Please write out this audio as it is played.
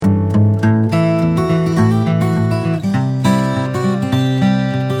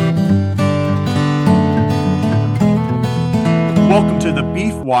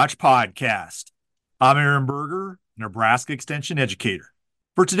Watch podcast. I'm Aaron Berger, Nebraska Extension Educator.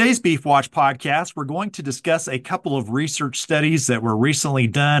 For today's Beef Watch podcast, we're going to discuss a couple of research studies that were recently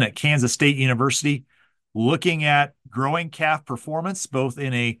done at Kansas State University looking at growing calf performance, both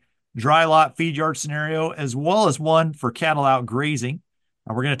in a dry lot feed yard scenario as well as one for cattle out grazing.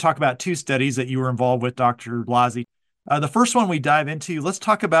 We're going to talk about two studies that you were involved with, Dr. Blasi. The first one we dive into, let's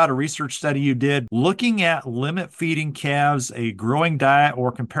talk about a research study you did looking at limit feeding calves a growing diet,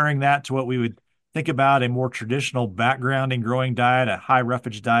 or comparing that to what we would think about a more traditional backgrounding growing diet, a high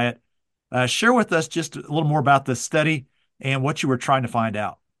roughage diet. Share with us just a little more about this study and what you were trying to find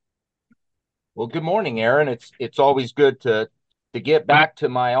out. Well, good morning, Aaron. It's always good to get back to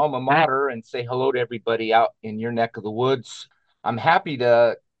my alma mater and say hello to everybody out in your neck of the woods. I'm happy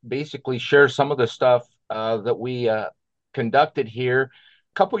to basically share some of the stuff that we conducted here.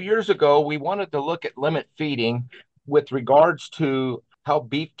 A couple years ago, we wanted to look at limit feeding with regards to how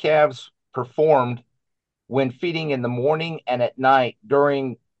beef calves performed when feeding in the morning and at night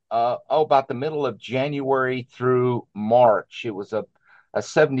during about the middle of January through March. It was a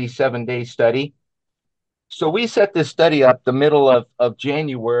 77-day study. So we set this study up the middle of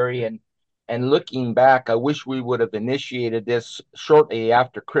January, and looking back, I wish we would have initiated this shortly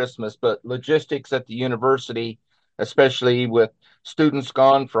after Christmas, but logistics at the university, especially with students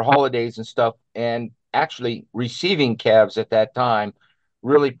gone for holidays and stuff, and actually receiving calves at that time,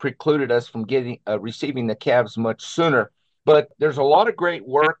 really precluded us from getting receiving the calves much sooner. But there's a lot of great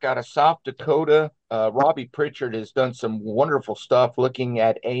work out of South Dakota. Robbie Pritchard has done some wonderful stuff looking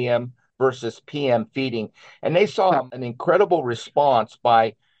at AM versus PM feeding. And they saw an incredible response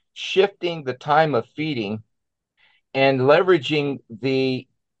by shifting the time of feeding and leveraging the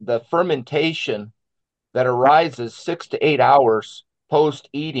fermentation that arises 6 to 8 hours post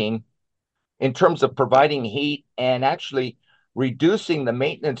eating in terms of providing heat and actually reducing the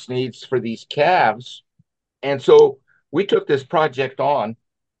maintenance needs for these calves. And so we took this project on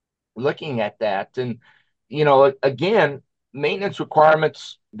looking at that. And, again, maintenance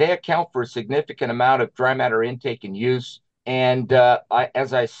requirements, they account for a significant amount of dry matter intake and use. And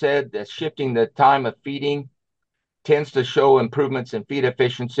as I said, shifting the time of feeding tends to show improvements in feed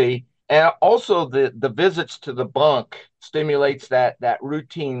efficiency. And also the visits to the bunk stimulates that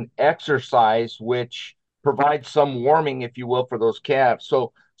routine exercise, which provides some warming, if you will, for those calves.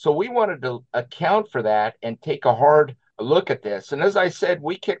 So we wanted to account for that and take a hard look at this. And as I said,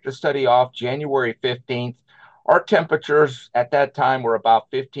 we kicked the study off January 15th. Our temperatures at that time were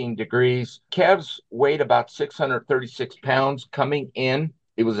about 15 degrees. Calves weighed about 636 pounds coming in.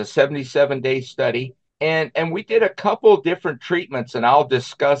 It was a 77-day study. And we did a couple different treatments, and I'll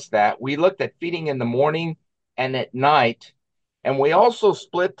discuss that. We looked at feeding in the morning and at night, and we also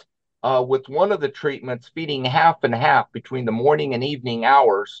split with one of the treatments, feeding half and half between the morning and evening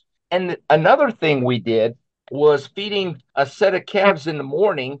hours. And another thing we did was feeding a set of calves in the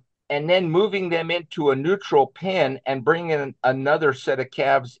morning and then moving them into a neutral pen and bringing another set of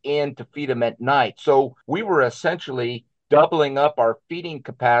calves in to feed them at night. So we were essentially doubling up our feeding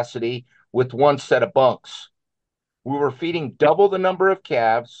capacity with one set of bunks. We were feeding double the number of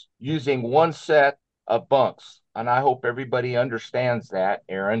calves using one set of bunks. And I hope everybody understands that,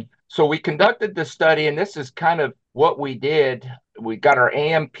 Aaron. So we conducted the study, and this is kind of what we did. We got our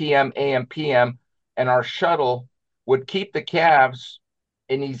AM, PM, AM, PM, and our shuttle would keep the calves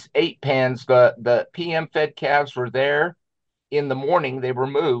in these 8 pens. The PM fed calves were there in the morning. They were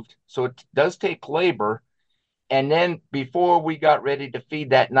moved. So it does take labor. And then before we got ready to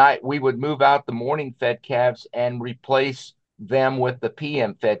feed that night, we would move out the morning fed calves and replace them with the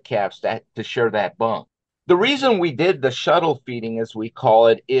PM fed calves to share that bunk. The reason we did the shuttle feeding, as we call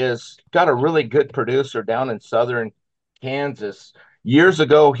it, is got a really good producer down in southern Kansas. Years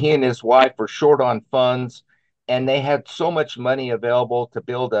ago, he and his wife were short on funds, and they had so much money available to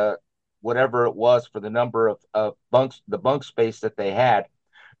build a whatever it was for the number of bunks, the bunk space that they had.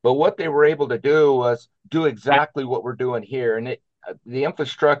 But what they were able to do was do exactly what we're doing here. And the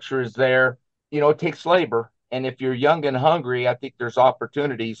infrastructure is there. It takes labor. And if you're young and hungry, I think there's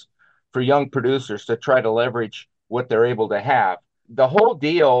opportunities for young producers to try to leverage what they're able to have. The whole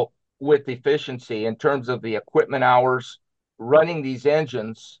deal with efficiency in terms of the equipment hours, running these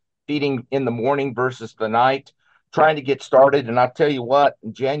engines, feeding in the morning versus the night, trying to get started. And I'll tell you what,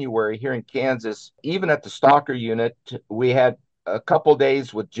 in January here in Kansas, even at the stocker unit, we had a couple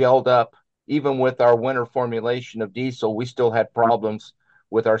days with gelled up. Even with our winter formulation of diesel, we still had problems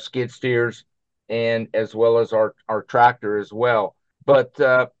with our skid steers and as well as our tractor as well. But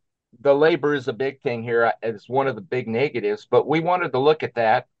the labor is a big thing here. It's one of the big negatives, but we wanted to look at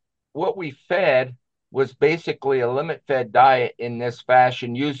that. What we fed was basically a limit fed diet in this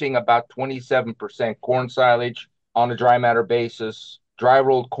fashion, using about 27% corn silage on a dry matter basis, dry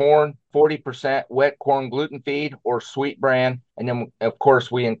rolled corn, 40% wet corn gluten feed or sweet bran. And then, of course,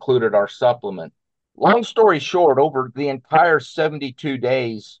 we included our supplement. Long story short, over the entire 72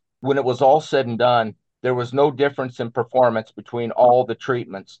 days, when it was all said and done, there was no difference in performance between all the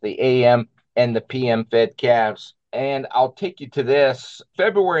treatments, the AM and the PM fed calves. And I'll take you to this.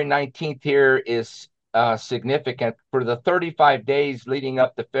 February 19th here is significant. For the 35 days leading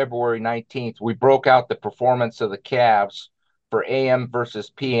up to February 19th, we broke out the performance of the calves for AM versus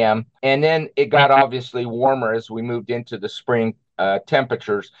PM. And then it got obviously warmer as we moved into the spring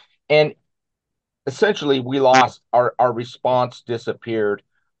temperatures. And essentially we lost our response disappeared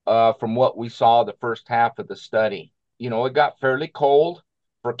from what we saw the first half of the study. It got fairly cold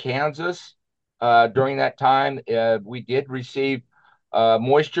for Kansas during that time. We did receive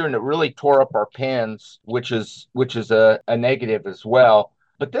moisture, and it really tore up our pens, which is a negative as well.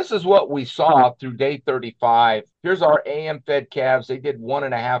 But this is what we saw through day 35. Here's our AM fed calves. They did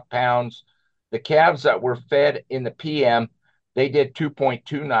 1.5 pounds. The calves that were fed in the PM, they did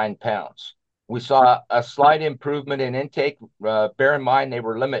 2.29 pounds. We saw a slight improvement in intake. Bear in mind they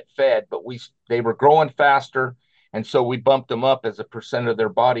were limit fed, but they were growing faster, and so we bumped them up as a percent of their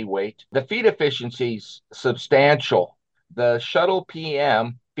body weight. The feed efficiency's substantial. The shuttle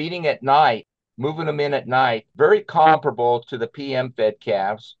PM feeding at night, moving them in at night, very comparable to the PM fed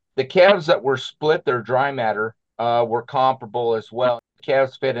calves. The calves that were split their dry matter were comparable as well.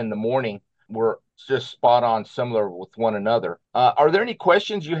 Calves fed in the morning were just spot on similar with one another. Are there any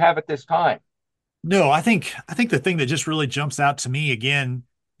questions you have at this time? No, I think the thing that just really jumps out to me again,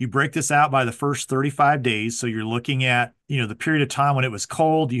 you break this out by the first 35 days. So you're looking at, the period of time when it was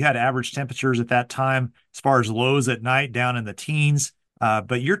cold. You had average temperatures at that time, as far as lows at night down in the teens.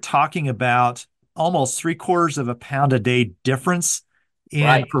 But you're talking about almost 3/4 of a pound a day difference in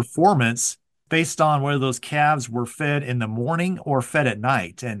Right. performance based on whether those calves were fed in the morning or fed at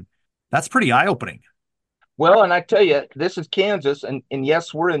night. And that's pretty eye-opening. Well, and I tell you, this is Kansas, and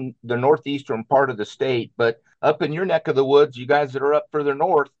yes, we're in the northeastern part of the state, but up in your neck of the woods, you guys that are up further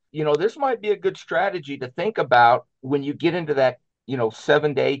north, this might be a good strategy to think about when you get into that,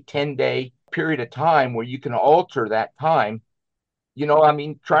 7 day, 10 day period of time where you can alter that time. I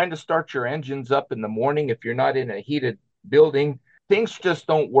mean, trying to start your engines up in the morning if you're not in a heated building, things just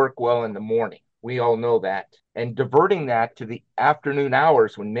don't work well in the morning. We all know that. And diverting that to the afternoon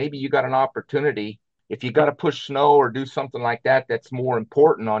hours when maybe you got an opportunity, if you got to push snow or do something like that, that's more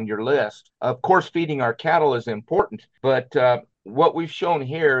important on your list. Of course, feeding our cattle is important, but what we've shown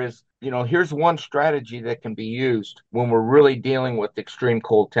here is, here's one strategy that can be used when we're really dealing with extreme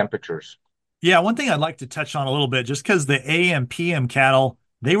cold temperatures. Yeah, one thing I'd like to touch on a little bit, just because the AM PM cattle,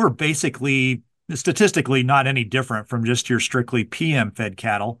 they were basically statistically not any different from just your strictly PM fed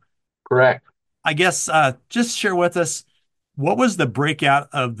cattle. Correct. I guess just share with us what was the breakout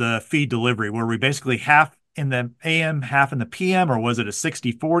of the feed delivery? Were we basically half in the AM, half in the PM, or was it a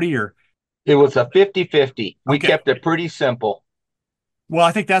 60/40? Or It was a 50-50. We okay. kept it pretty simple. Well,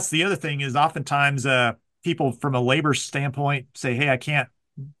 I think that's the other thing is oftentimes people from a labor standpoint say, hey, I can't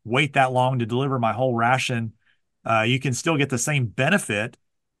wait that long to deliver my whole ration. You can still get the same benefit.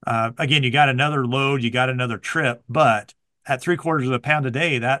 Again, you got another load, you got another trip, but at 3/4 of a pound a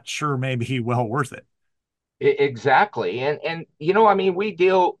day, that sure may be well worth it. Exactly. And I mean,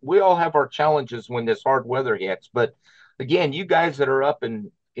 we all have our challenges when this hard weather hits, but again, you guys that are up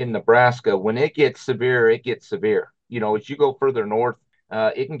in Nebraska, when it gets severe, it gets severe. As you go further north,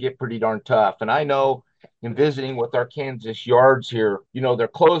 it can get pretty darn tough. And I know in visiting with our Kansas yards here, their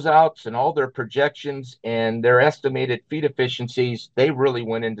closeouts and all their projections and their estimated feed efficiencies, they really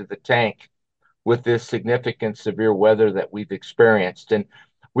went into the tank with this significant severe weather that we've experienced. And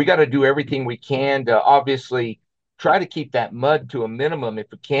we got to do everything we can to obviously try to keep that mud to a minimum if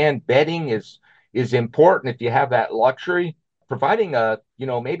we can. Bedding is important if you have that luxury. Providing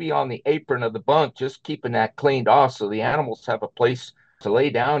maybe on the apron of the bunk, just keeping that cleaned off so the animals have a place to lay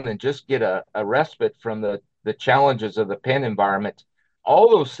down and just get a respite from the challenges of the pen environment. All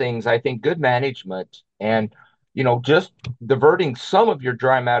those things, I think, good management and just diverting some of your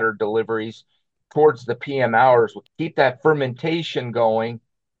dry matter deliveries towards the PM hours will keep that fermentation going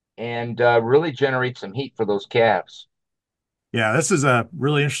and really generate some heat for those calves. Yeah, this is a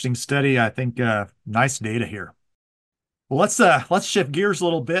really interesting study. I think nice data here. Well, let's shift gears a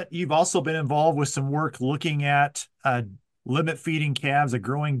little bit. You've also been involved with some work looking at limit feeding calves, a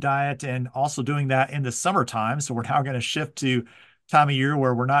growing diet, and also doing that in the summertime. So we're now going to shift to time of year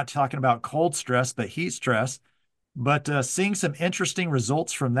where we're not talking about cold stress, but heat stress. But seeing some interesting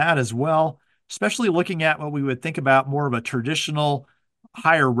results from that as well. especially looking at what we would think about more of a traditional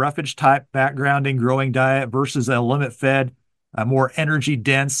higher roughage type backgrounding growing diet versus a limit fed, a more energy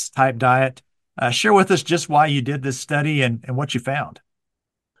dense type diet. Share with us just why you did this study and what you found.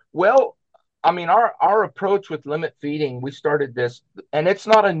 Well, I mean, our approach with limit feeding, we started this, and it's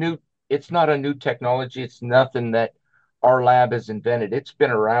not a new technology. It's nothing that our lab has invented. It's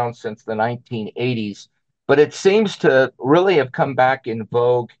been around since the 1980s, but it seems to really have come back in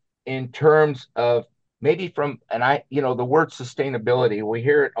vogue in terms of maybe from, and the word sustainability. We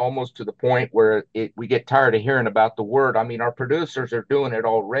hear it almost to the point where we get tired of hearing about the word. I mean, our producers are doing it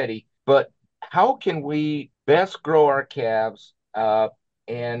already, but how can we best grow our calves?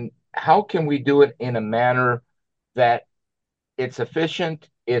 And how can we do it in a manner that it's efficient,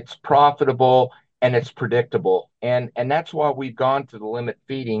 it's profitable, and it's predictable? And that's why we've gone to the limit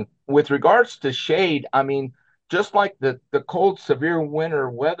feeding. With regards to shade, I mean, just like the cold, severe winter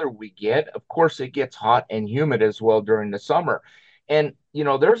weather we get, of course, it gets hot and humid as well during the summer. And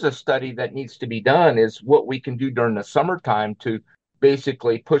there's a study that needs to be done is what we can do during the summertime to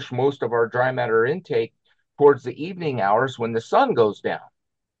basically push most of our dry matter intake towards the evening hours when the sun goes down,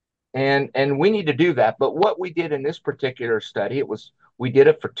 and we need to do that. But what we did in this particular study, we did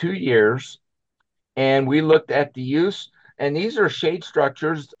it for 2 years, and we looked at the use, and these are shade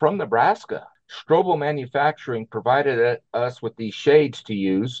structures from Nebraska. Strobel Manufacturing provided us with these shades to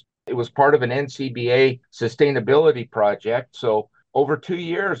use. It was part of an NCBA sustainability project. So over 2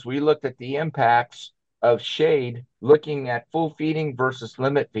 years, we looked at the impacts of shade, looking at full feeding versus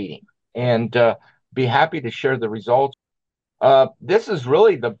limit feeding, and be happy to share the results. This is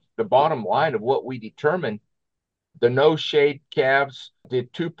really the bottom line of what we determined. The no shade calves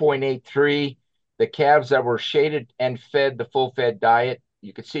did 2.83. The calves that were shaded and fed the full fed diet,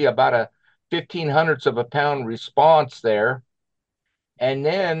 you could see about a 1500ths of a pound response there. And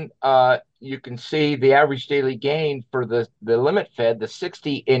then you can see the average daily gain for the limit fed, the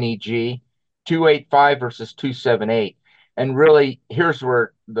 60 NEG, 285 versus 278. And really, here's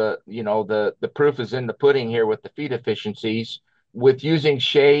where the proof is in the pudding here with the feed efficiencies. With using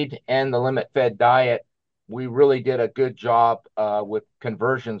shade and the limit fed diet, we really did a good job with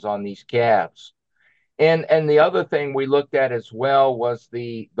conversions on these calves. And the other thing we looked at as well was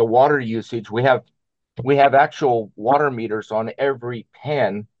the water usage. We have actual water meters on every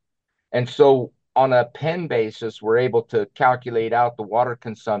pen, and so on a pen basis, we're able to calculate out the water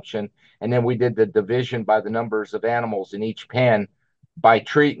consumption. And then we did the division by the numbers of animals in each pen by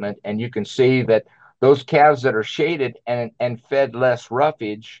treatment. And you can see that those calves that are shaded and fed less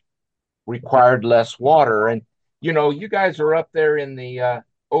roughage required less water. And, you guys are up there in the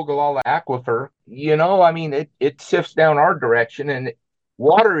Ogallala Aquifer. I mean, it sifts down our direction. And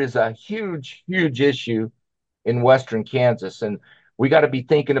water is a huge, huge issue in Western Kansas. And we got to be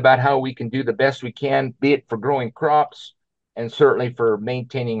thinking about how we can do the best we can, be it for growing crops and certainly for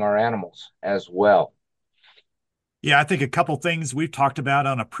maintaining our animals as well. Yeah, I think a couple things we've talked about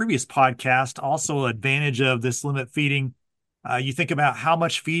on a previous podcast, also advantage of this limit feeding. You think about how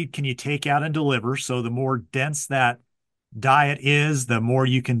much feed can you take out and deliver. So the more dense that diet is, the more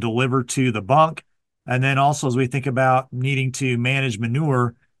you can deliver to the bunk. And then also, as we think about needing to manage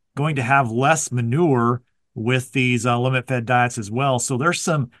manure, going to have less manure with these limit fed diets as well. So there's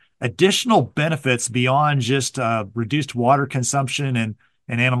some additional benefits beyond just reduced water consumption and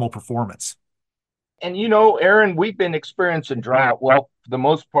animal performance. And Aaron, we've been experiencing drought. Well, for the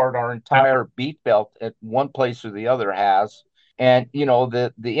most part, our entire beef belt at one place or the other has. And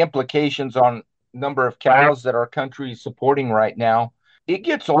the implications on number of cows that our country is supporting right now, it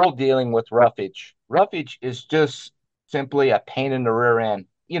gets old dealing with roughage. Roughage is just simply a pain in the rear end.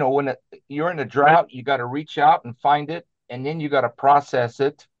 When you're in a drought, you got to reach out and find it, and then you got to process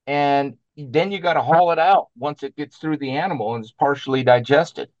it, and then you got to haul it out once it gets through the animal and is partially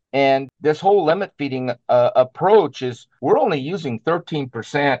digested. And this whole limit feeding approach is we're only using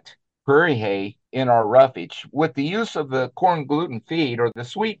 13% prairie hay in our roughage. With the use of the corn gluten feed or the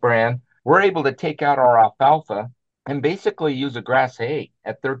sweet bran, we're able to take out our alfalfa and basically use a grass hay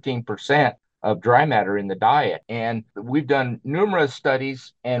at 13% of dry matter in the diet. And we've done numerous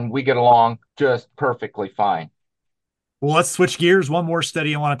studies and we get along just perfectly fine. Well, let's switch gears. One more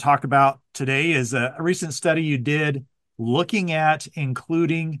study I want to talk about today is a recent study you did looking at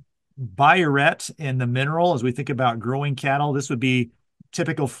including biuret in the mineral as we think about growing cattle. This would be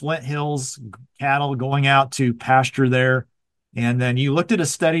typical Flint Hills cattle going out to pasture there. And then you looked at a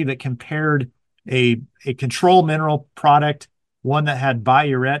study that compared a control mineral product, one that had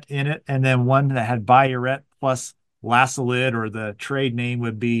biuret in it, and then one that had biuret plus Lasalid, or the trade name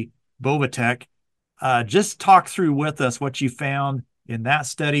would be Bovatech. Just talk through with us what you found in that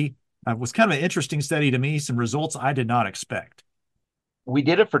study It was kind of an interesting study to me, some results I did not expect. We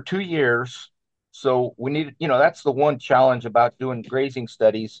did it for 2 years. So we needed, that's the one challenge about doing grazing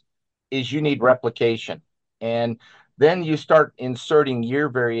studies is you need replication. And then you start inserting year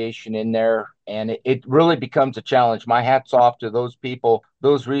variation in there, and it really becomes a challenge. My hat's off to those people,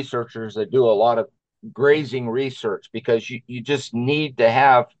 those researchers that do a lot of grazing research because you just need to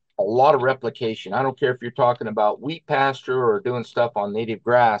have a lot of replication. I don't care if you're talking about wheat pasture or doing stuff on native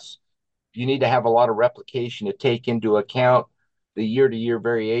grass, you need to have a lot of replication to take into account the year to year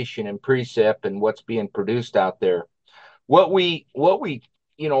variation in precip and what's being produced out there. What we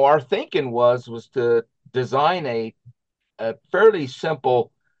our thinking was to design a fairly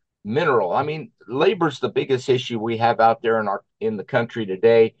simple mineral. I mean, labor's the biggest issue we have out there in the country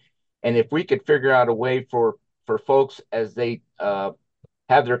today, and if we could figure out a way for folks as they have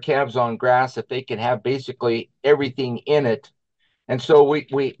their calves on grass, if they can have basically everything in it, and so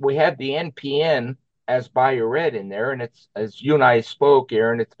we had the NPN as bio-red in there, and it's, as you and I spoke,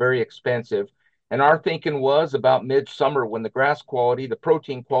 Aaron, it's very expensive. And our thinking was about midsummer when the grass quality, the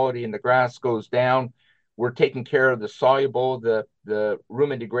protein quality in the grass goes down, we're taking care of the soluble, the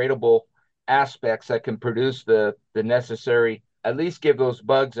rumen degradable aspects that can produce the necessary, at least give those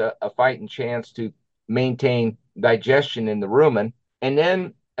bugs a fighting chance to maintain digestion in the rumen. And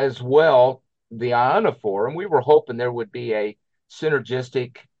then as well, the ionophore, and we were hoping there would be a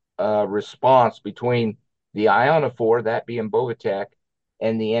synergistic response between the ionophore, that being Bovatec,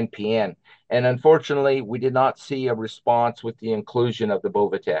 and the NPN. And unfortunately, we did not see a response with the inclusion of the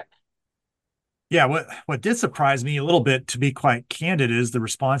Bovatec. Yeah, what did surprise me a little bit, to be quite candid, is the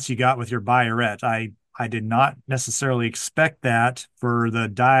response you got with your Biuret. I did not necessarily expect that for the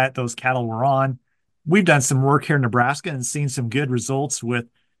diet those cattle were on. We've done some work here in Nebraska and seen some good results with,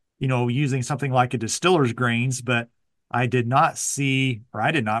 using something like a distiller's grains, but I did not see, or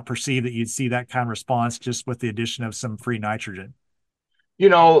I did not perceive that you'd see that kind of response just with the addition of some free nitrogen.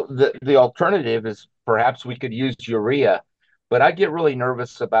 The alternative is perhaps we could use urea, but I get really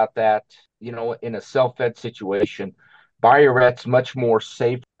nervous about that, in a self-fed situation. Bioret's much more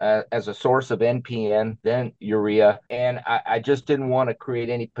safe as a source of NPN than urea, and I just didn't want to create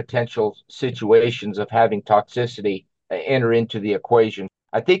any potential situations of having toxicity enter into the equation.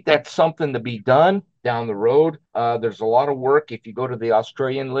 I think that's something to be done down the road. There's a lot of work. If you go to the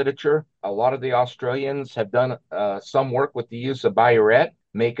Australian literature, a lot of the Australians have done some work with the use of Bioret,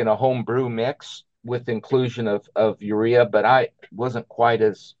 making a home brew mix with inclusion of urea, but I wasn't quite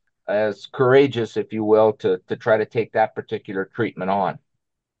as courageous, if you will, to try to take that particular treatment on.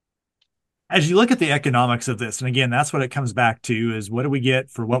 As you look at the economics of this, and again, that's what it comes back to is what do we get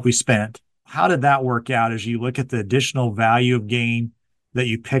for what we spent? How did that work out as you look at the additional value of gain that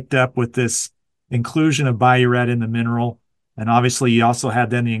you picked up with this inclusion of Biuret in the mineral? And obviously, you also had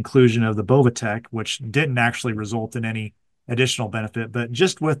then the inclusion of the Bovatec, which didn't actually result in any additional benefit. But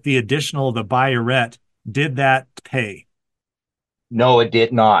just with the additional of the Biuret, did that pay? No, it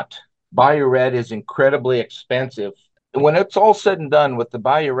did not. Bioret is incredibly expensive. When it's all said and done with the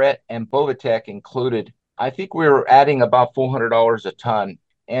Bioret and Bovatec included, I think we were adding about $400 a ton.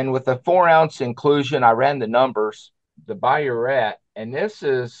 And with a 4 ounce inclusion, I ran the numbers, the Bioret, and this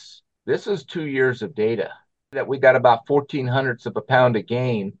is 2 years of data that we got about 14 hundredths of a pound of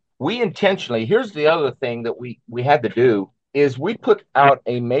gain. We intentionally, here's the other thing that we had to do is we put out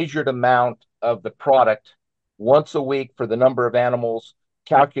a measured amount of the product once a week for the number of animals,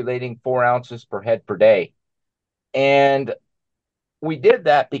 calculating 4 ounces per head per day. And we did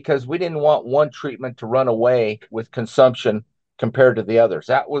that because we didn't want one treatment to run away with consumption compared to the others.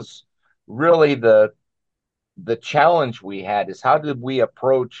 That was really the challenge we had, is how did we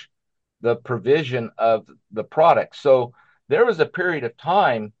approach the provision of the product. So there was a period of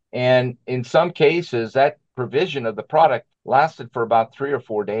time, and in some cases, that provision of the product lasted for about 3 or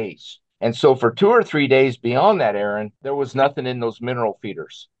 4 days. And so for 2 or 3 days beyond that, Aaron, there was nothing in those mineral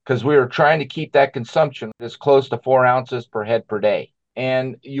feeders because we were trying to keep that consumption as close to 4 ounces per head per day.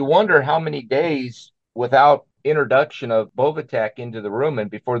 And you wonder how many days without introduction of Bovatec into the rumen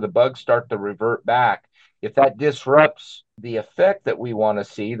before the bugs start to revert back. If that disrupts the effect that we want to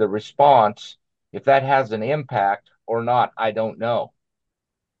see, the response, if that has an impact or not, I don't know.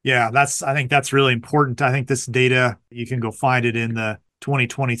 Yeah, I think that's really important. I think this data, you can go find it in the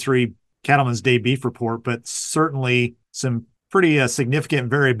 2023 Cattleman's Day Beef Report, but certainly some pretty significant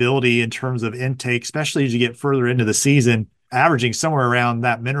variability in terms of intake, especially as you get further into the season, averaging somewhere around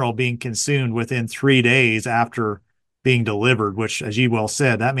that mineral being consumed within 3 days after being delivered, which, as you well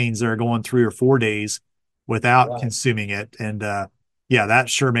said, that means they're going 3 or 4 days without Right. consuming it. And yeah, that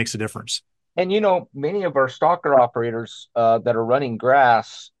sure makes a difference. And many of our stalker operators that are running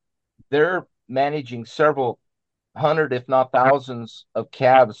grass, they're managing several hundred, if not thousands, of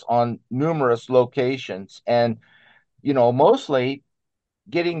calves on numerous locations. And, mostly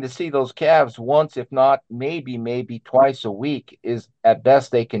getting to see those calves once, if not maybe twice a week, is at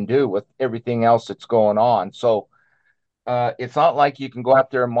best they can do with everything else that's going on. So it's not like you can go out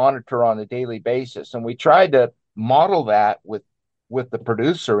there and monitor on a daily basis. And we tried to model that with the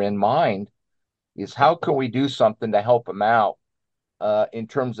producer in mind, is how can we do something to help them out in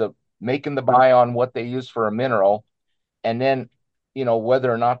terms of making the buy on what they use for a mineral, and then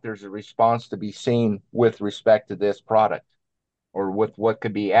whether or not there's a response to be seen with respect to this product or with what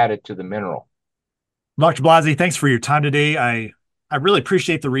could be added to the mineral. Dr. Blasi, thanks for your time today. I really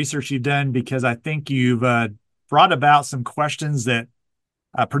appreciate the research you've done because I think you've brought about some questions that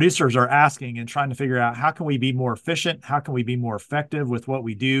producers are asking and trying to figure out how can we be more efficient? How can we be more effective with what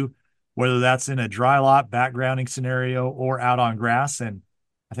we do, whether that's in a dry lot backgrounding scenario or out on grass. And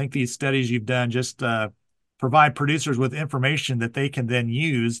I think these studies you've done just provide producers with information that they can then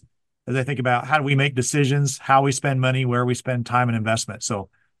use as they think about how do we make decisions, how we spend money, where we spend time and investment. So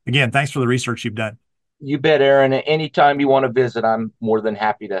again, thanks for the research you've done. You bet, Aaron. Anytime you want to visit, I'm more than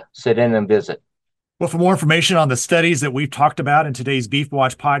happy to sit in and visit. Well, for more information on the studies that we've talked about in today's Beef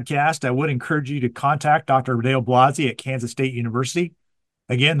Watch podcast, I would encourage you to contact Dr. Dale Blasi at Kansas State University.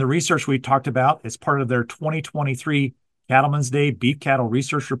 Again, the research we talked about is part of their 2023 Cattlemen's Day Beef Cattle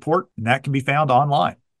Research Report, and that can be found online.